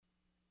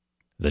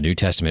The New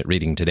Testament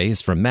reading today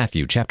is from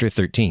Matthew chapter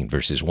 13,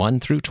 verses 1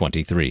 through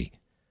 23.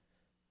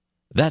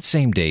 That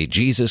same day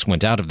Jesus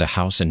went out of the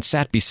house and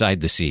sat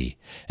beside the sea,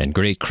 and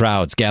great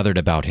crowds gathered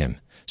about him,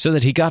 so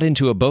that he got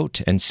into a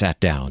boat and sat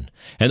down,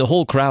 and the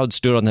whole crowd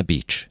stood on the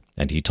beach.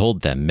 And he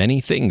told them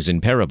many things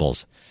in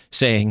parables,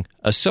 saying,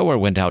 A sower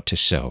went out to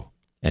sow,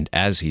 and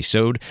as he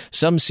sowed,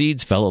 some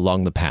seeds fell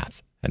along the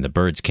path, and the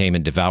birds came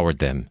and devoured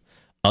them.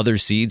 Other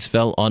seeds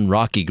fell on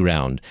rocky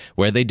ground,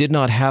 where they did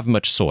not have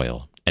much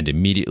soil, and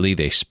immediately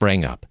they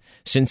sprang up,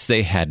 since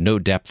they had no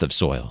depth of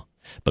soil.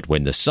 But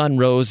when the sun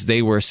rose,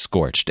 they were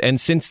scorched, and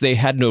since they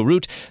had no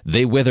root,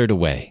 they withered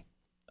away.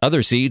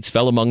 Other seeds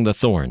fell among the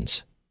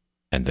thorns,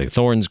 and the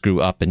thorns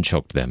grew up and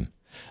choked them.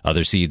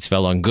 Other seeds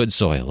fell on good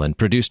soil and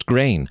produced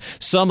grain,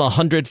 some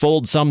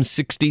 100-fold, some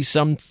 60,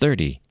 some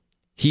 30.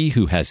 He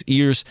who has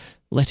ears,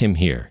 let him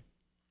hear.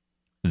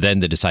 Then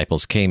the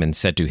disciples came and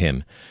said to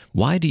him,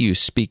 Why do you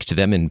speak to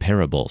them in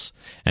parables?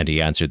 And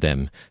he answered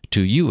them,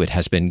 To you it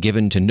has been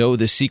given to know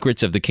the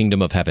secrets of the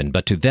kingdom of heaven,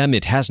 but to them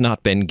it has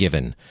not been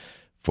given.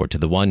 For to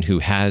the one who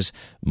has,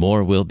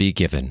 more will be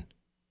given,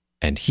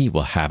 and he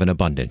will have an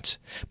abundance.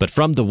 But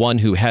from the one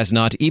who has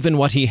not, even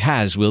what he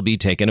has will be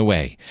taken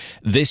away.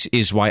 This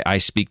is why I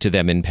speak to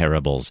them in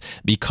parables,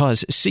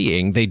 because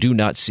seeing they do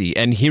not see,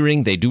 and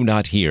hearing they do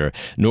not hear,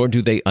 nor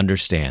do they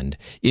understand.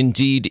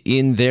 Indeed,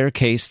 in their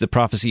case the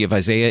prophecy of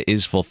Isaiah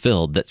is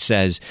fulfilled, that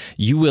says,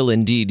 You will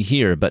indeed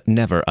hear, but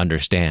never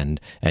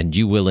understand, and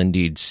you will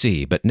indeed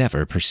see, but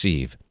never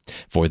perceive.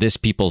 For this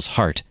people's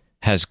heart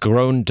has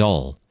grown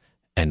dull,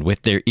 and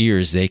with their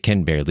ears they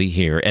can barely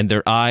hear, and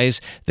their eyes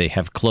they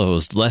have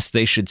closed, lest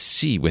they should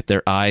see with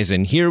their eyes,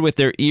 and hear with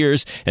their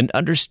ears, and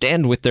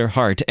understand with their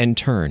heart, and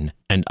turn,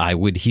 and I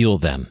would heal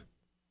them.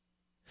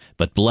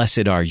 But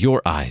blessed are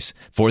your eyes,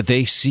 for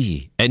they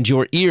see, and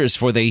your ears,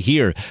 for they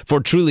hear. For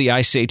truly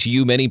I say to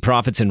you, many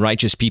prophets and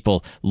righteous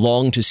people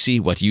long to see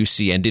what you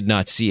see, and did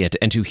not see it,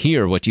 and to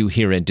hear what you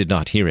hear, and did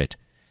not hear it.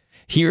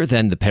 Hear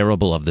then the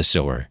parable of the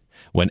sower.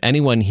 When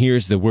anyone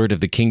hears the word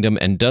of the kingdom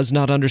and does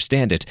not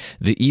understand it,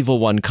 the evil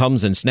one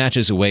comes and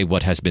snatches away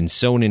what has been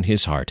sown in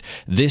his heart.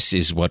 This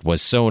is what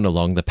was sown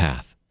along the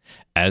path.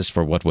 As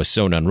for what was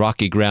sown on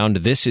rocky ground,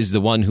 this is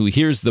the one who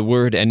hears the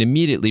word and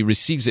immediately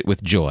receives it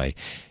with joy.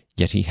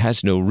 Yet he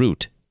has no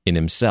root in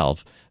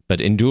himself,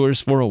 but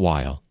endures for a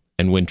while.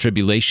 And when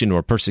tribulation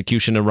or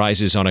persecution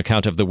arises on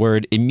account of the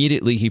word,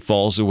 immediately he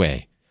falls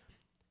away.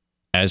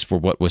 As for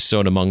what was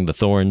sown among the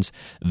thorns,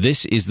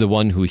 this is the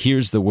one who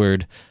hears the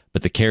word,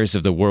 but the cares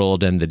of the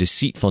world and the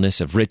deceitfulness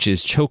of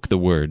riches choke the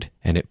word,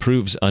 and it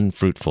proves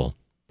unfruitful.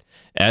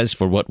 As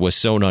for what was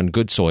sown on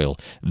good soil,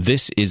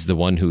 this is the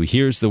one who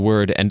hears the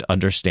word and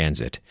understands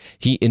it.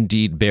 He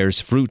indeed bears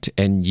fruit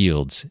and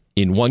yields,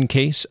 in one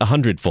case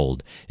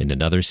 100-fold, in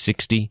another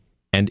 60,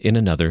 and in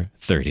another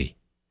 30.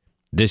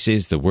 This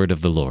is the word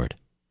of the Lord.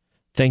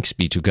 Thanks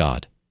be to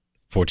God.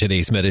 For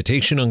today's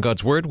meditation on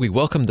God's Word, we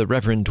welcome the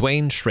Reverend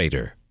Dwayne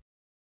Schrader.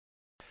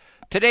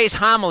 Today's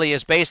homily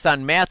is based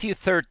on Matthew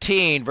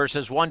 13,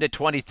 verses 1 to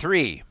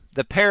 23,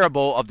 the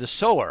parable of the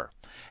sower,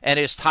 and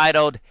is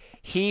titled,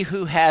 He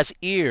who has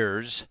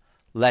ears,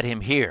 let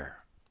him hear.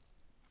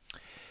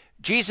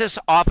 Jesus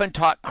often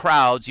taught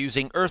crowds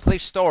using earthly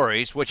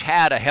stories which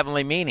had a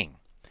heavenly meaning.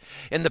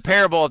 In the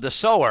parable of the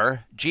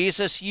sower,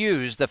 Jesus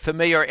used the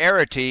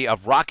familiarity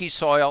of rocky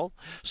soil,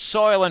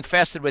 soil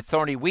infested with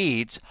thorny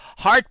weeds,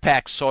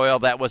 hard-packed soil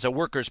that was a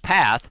worker's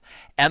path,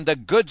 and the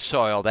good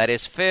soil that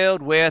is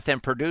filled with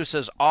and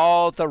produces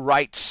all the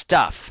right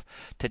stuff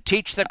to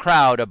teach the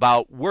crowd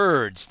about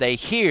words they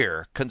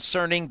hear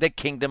concerning the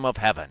kingdom of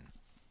heaven.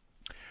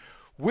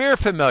 We're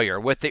familiar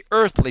with the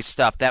earthly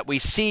stuff that we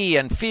see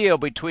and feel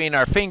between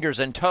our fingers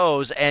and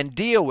toes and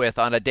deal with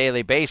on a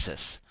daily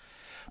basis.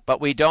 But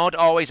we don't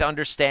always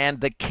understand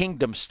the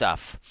kingdom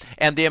stuff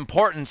and the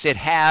importance it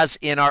has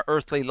in our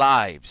earthly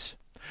lives.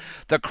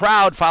 The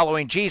crowd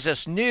following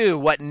Jesus knew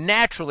what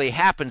naturally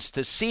happens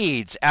to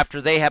seeds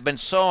after they have been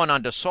sown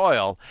onto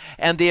soil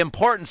and the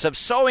importance of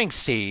sowing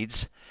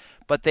seeds,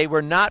 but they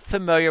were not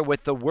familiar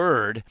with the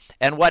word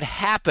and what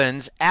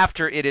happens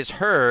after it is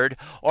heard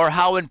or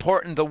how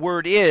important the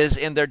word is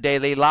in their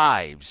daily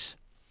lives.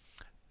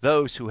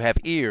 Those who have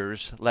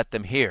ears, let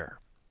them hear.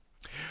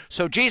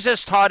 So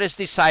Jesus taught his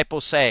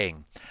disciples,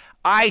 saying,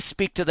 I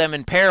speak to them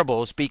in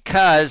parables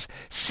because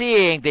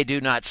seeing they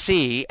do not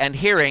see, and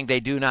hearing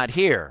they do not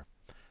hear,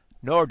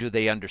 nor do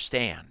they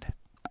understand.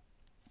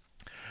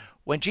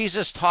 When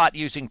Jesus taught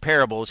using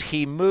parables,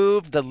 he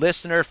moved the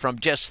listener from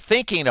just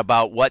thinking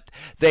about what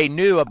they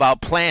knew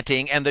about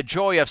planting and the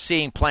joy of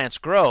seeing plants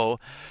grow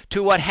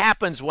to what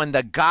happens when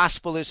the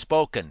gospel is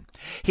spoken.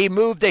 He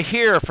moved the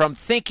hearer from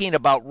thinking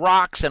about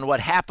rocks and what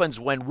happens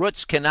when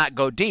roots cannot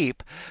go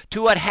deep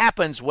to what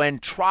happens when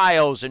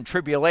trials and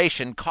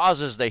tribulation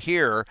causes the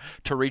hearer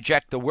to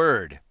reject the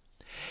word.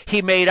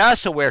 He made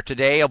us aware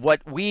today of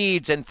what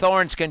weeds and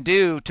thorns can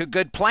do to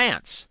good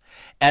plants,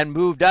 and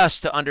moved us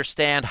to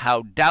understand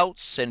how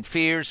doubts and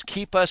fears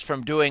keep us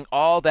from doing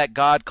all that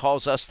God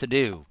calls us to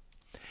do.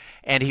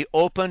 and he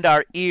opened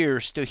our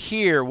ears to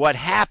hear what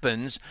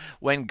happens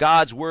when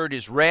God's word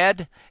is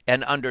read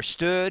and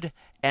understood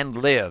and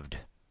lived.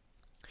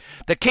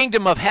 The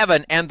kingdom of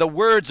heaven and the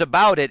words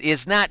about it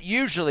is not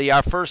usually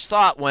our first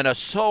thought when a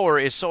sower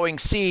is sowing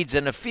seeds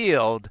in a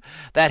field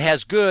that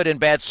has good and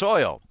bad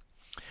soil.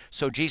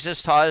 So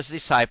Jesus taught his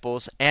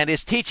disciples and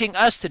is teaching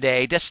us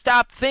today to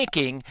stop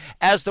thinking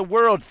as the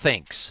world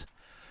thinks.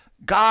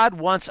 God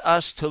wants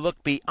us to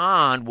look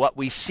beyond what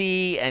we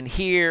see and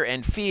hear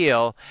and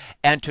feel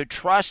and to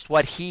trust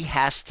what he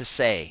has to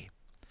say.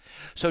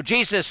 So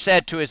Jesus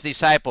said to his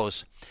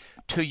disciples,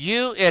 "To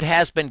you it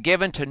has been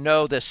given to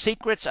know the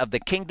secrets of the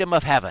kingdom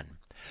of heaven.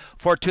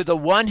 For to the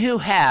one who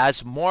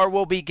has, more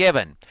will be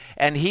given,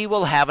 and he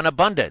will have an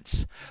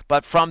abundance.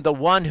 But from the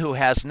one who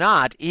has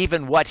not,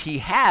 even what he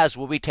has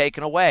will be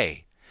taken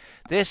away.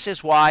 This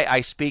is why I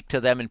speak to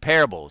them in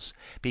parables,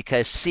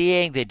 because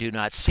seeing they do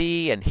not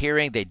see, and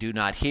hearing they do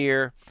not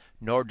hear,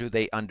 nor do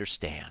they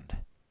understand."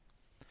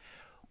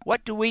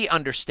 What do we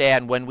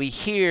understand when we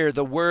hear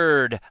the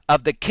word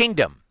of the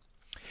kingdom?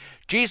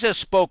 Jesus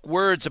spoke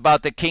words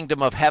about the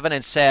kingdom of heaven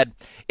and said,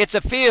 "It's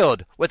a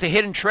field with a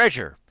hidden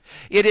treasure.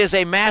 It is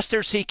a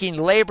master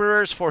seeking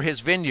laborers for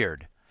his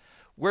vineyard."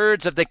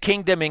 Words of the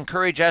kingdom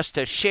encourage us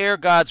to share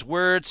God's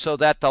word so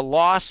that the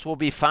lost will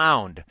be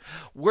found.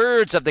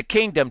 Words of the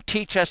kingdom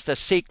teach us to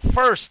seek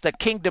first the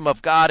kingdom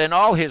of God and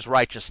all his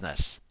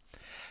righteousness.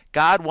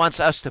 God wants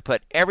us to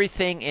put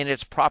everything in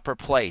its proper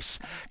place.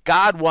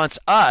 God wants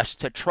us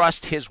to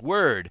trust his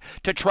word,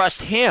 to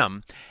trust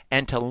him,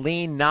 and to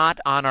lean not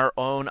on our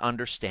own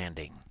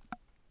understanding.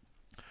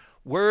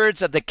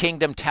 Words of the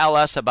kingdom tell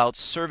us about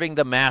serving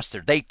the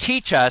master. They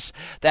teach us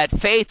that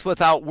faith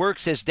without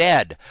works is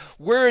dead.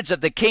 Words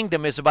of the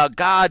kingdom is about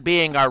God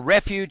being our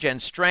refuge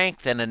and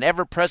strength and an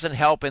ever-present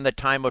help in the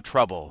time of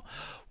trouble.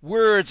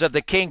 Words of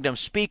the kingdom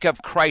speak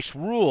of Christ's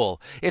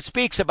rule. It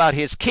speaks about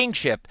his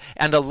kingship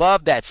and a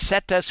love that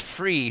set us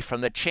free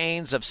from the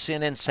chains of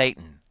sin and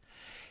Satan.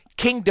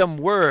 Kingdom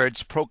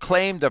words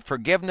proclaim the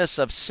forgiveness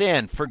of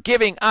sin,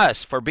 forgiving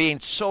us for being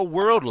so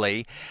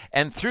worldly,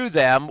 and through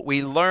them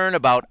we learn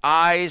about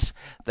eyes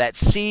that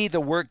see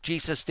the work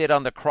Jesus did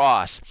on the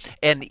cross,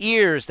 and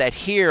ears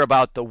that hear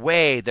about the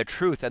way, the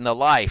truth, and the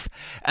life.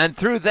 And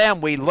through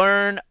them we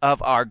learn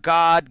of our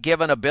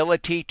God-given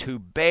ability to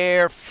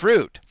bear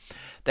fruit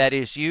that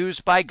is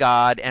used by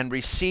God and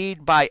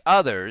received by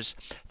others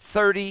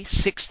 30,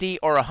 60,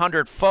 or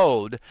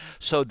 100-fold,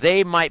 so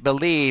they might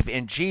believe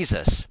in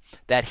Jesus,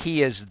 that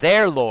he is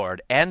their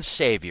Lord and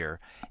Savior,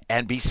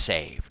 and be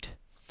saved.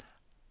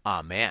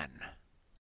 Amen.